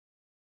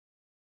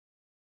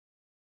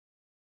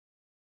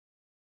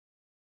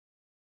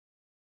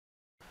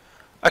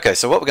Okay,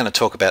 so what we're going to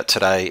talk about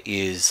today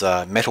is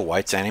metal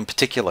weights, and in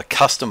particular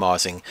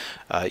customizing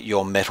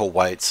your metal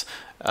weights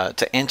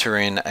to enter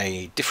in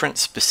a different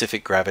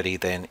specific gravity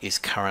than is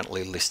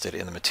currently listed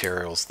in the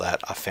materials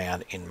that are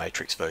found in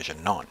Matrix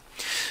version 9.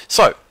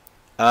 So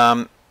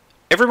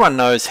everyone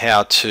knows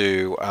how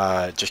to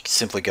just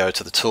simply go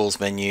to the tools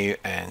menu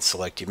and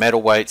select your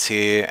metal weights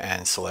here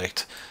and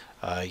select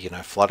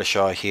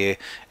Fluttershy here,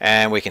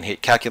 and we can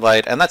hit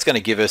calculate, and that's going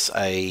to give us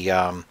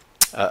a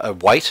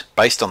weight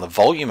based on the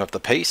volume of the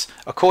piece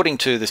according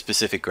to the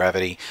specific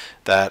gravity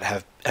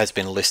that has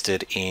been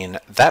listed in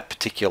that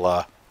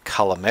particular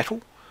color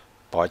metal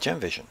by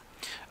GenVision.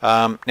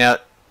 Now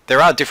there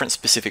are different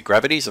specific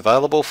gravities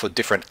available for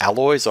different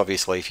alloys.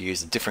 Obviously if you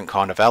use a different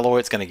kind of alloy,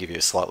 it's going to give you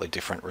a slightly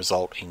different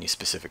result in your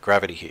specific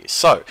gravity here.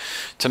 So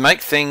to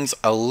make things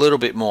a little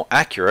bit more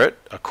accurate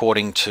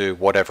according to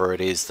whatever it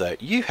is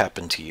that you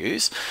happen to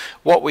use,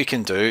 what we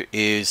can do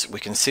is we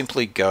can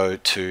simply go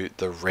to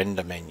the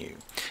render menu.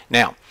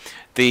 Now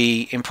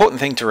the important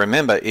thing to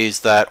remember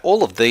is that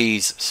all of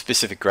these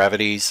specific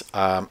gravities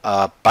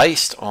are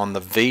based on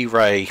the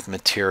V-Ray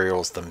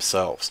materials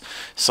themselves.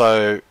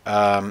 So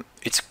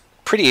it's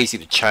pretty easy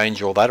to change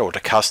all that or to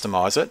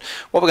customize it.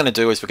 What we're going to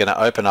do is we're going to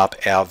open up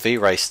our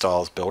V-Ray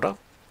styles builder,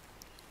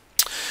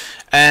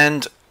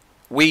 and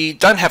we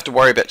don't have to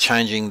worry about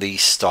changing the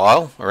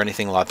style or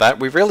anything like that.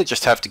 We really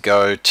just have to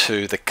go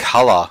to the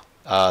color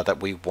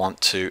that we want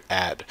to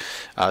add.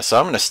 So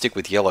I'm going to stick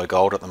with yellow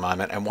gold at the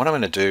moment, and what I'm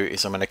going to do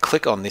is I'm going to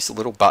click on this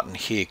little button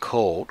here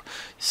called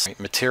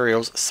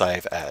Materials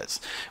Save As.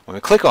 When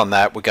we click on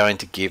that, we're going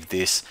to give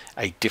this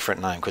a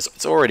different name because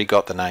it's already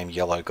got the name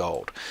yellow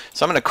gold.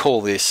 So I'm going to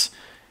call this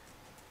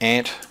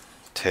Ant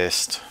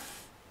Test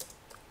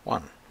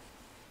 1,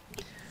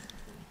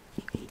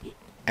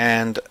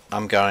 and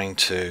I'm going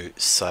to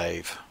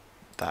save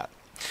that.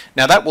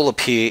 Now that will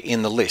appear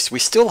in the list. We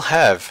still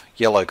have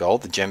yellow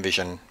gold, the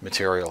GenVision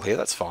material here,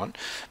 that's fine,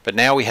 but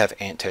now we have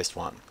Ant Test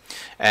 1.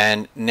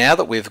 And now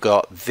that we've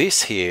got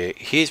this here,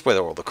 here's where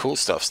all the cool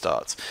stuff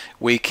starts.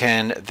 We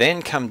can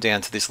then come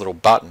down to this little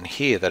button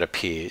here that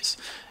appears,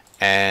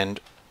 and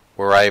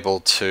we're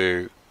able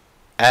to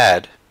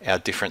add our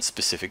different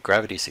specific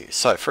gravities here.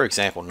 So for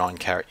example, 9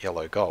 carat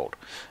yellow gold.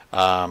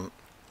 Well,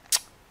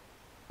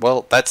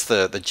 that's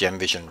the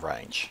GenVision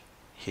range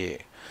here.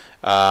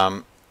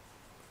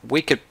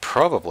 We could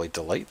probably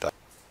delete that.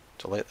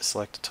 Delete the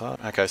selected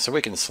type. Okay, so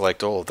we can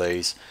select all of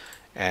these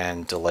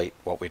and delete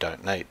what we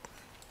don't need.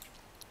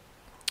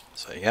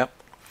 So yep.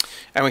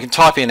 And we can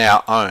type in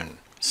our own.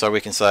 So we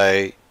can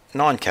say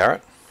 9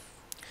 carat,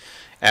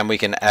 and we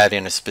can add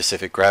in a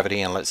specific gravity,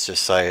 and let's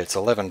just say it's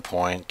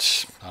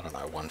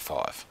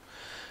 11.15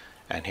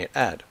 and hit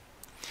add.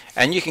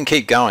 And you can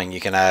keep going.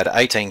 You can add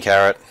 18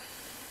 carat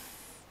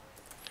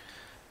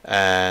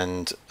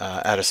and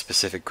add a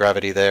specific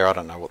gravity there. I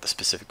don't know what the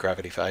specific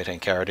gravity for 18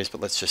 carat is,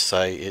 but let's just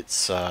say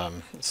it's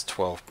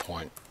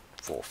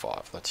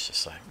 12.45. Let's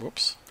just say,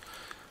 whoops,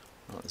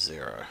 not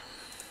 0.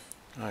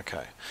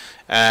 Okay,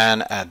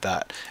 and add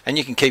that, and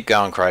you can keep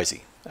going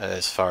crazy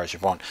as far as you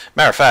want.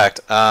 Matter of fact,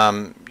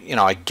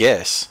 I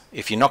guess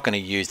if you're not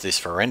going to use this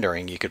for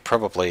rendering, you could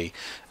probably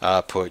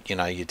put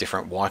your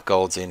different white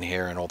golds in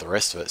here and all the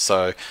rest of it.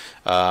 So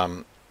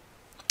I'll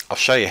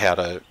show you how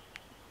to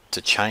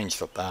change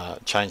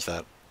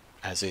that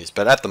as is.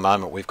 But at the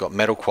moment we've got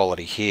metal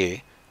quality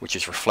here, which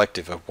is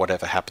reflective of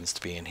whatever happens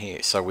to be in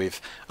here. So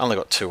we've only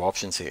got two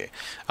options here.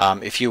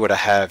 If you were to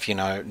have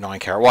 9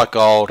 carat white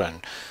gold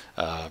and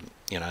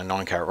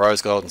 9 carat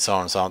rose gold and so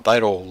on,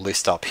 they'd all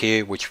list up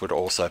here, which would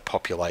also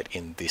populate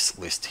in this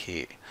list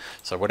here.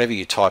 So whatever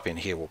you type in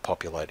here will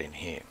populate in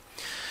here.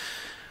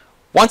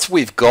 Once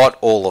we've got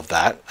all of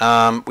that,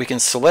 we can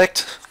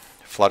select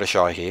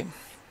Fluttershy here,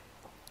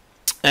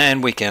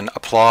 and we can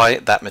apply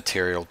that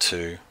material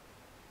to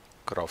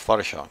good old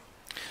Fluttershy.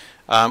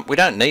 We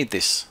don't need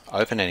this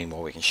open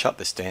anymore. We can shut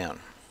this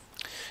down.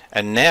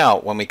 And now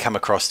when we come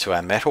across to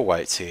our metal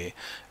weights here,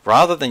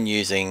 rather than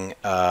using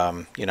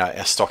our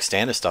stock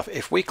standard stuff,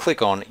 if we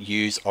click on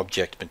Use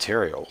Object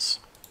Materials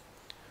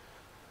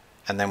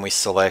and then we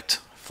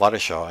select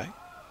Fluttershy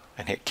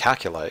and hit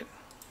Calculate,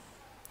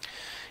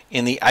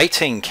 in the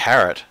 18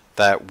 carat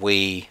that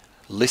we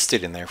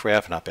listed in there, if we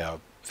open up our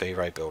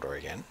V-Ray builder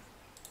again,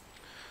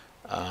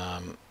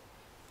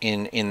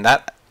 in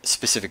that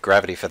specific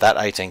gravity for that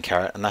 18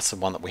 carat, and that's the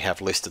one that we have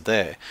listed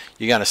there,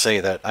 you're going to see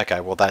that, okay,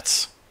 well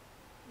that's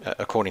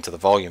according to the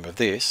volume of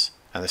this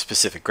and the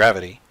specific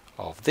gravity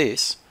of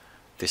this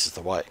is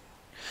the weight.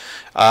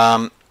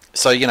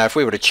 So if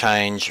we were to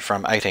change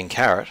from 18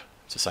 carat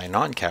to say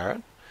 9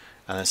 carat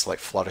and then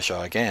select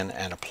Fluttershy again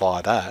and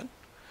apply that,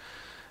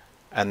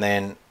 and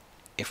then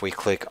if we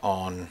click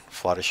on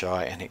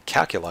Fluttershy and hit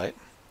calculate,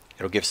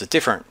 it'll give us a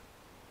different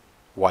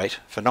weight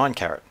for 9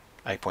 carat,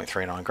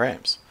 8.39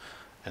 grams,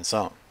 and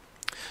so on.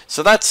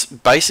 So that's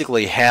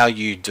basically how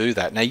you do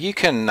that. Now you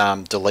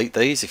can delete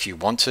these if you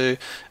want to,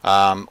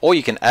 or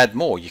you can add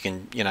more. You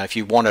can, if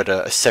you wanted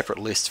a separate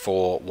list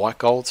for white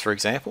golds, for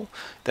example,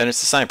 then it's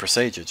the same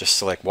procedure. Just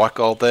select white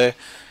gold there,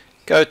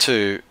 go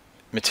to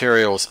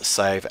materials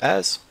save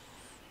as,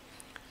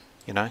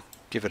 you know,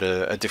 give it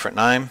a different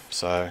name,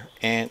 so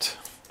ant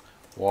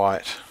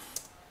white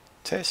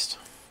test,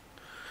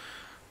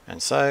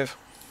 and save.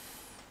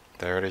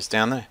 There it is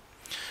down there.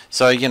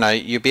 So, you know,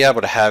 you'll be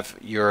able to have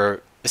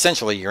your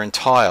essentially your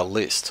entire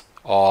list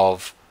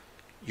of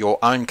your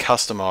own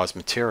customized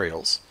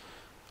materials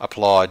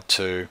applied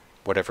to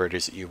whatever it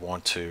is that you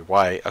want to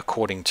weigh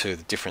according to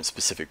the different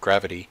specific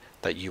gravity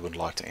that you would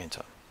like to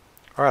enter.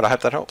 Alright, I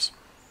hope that helps.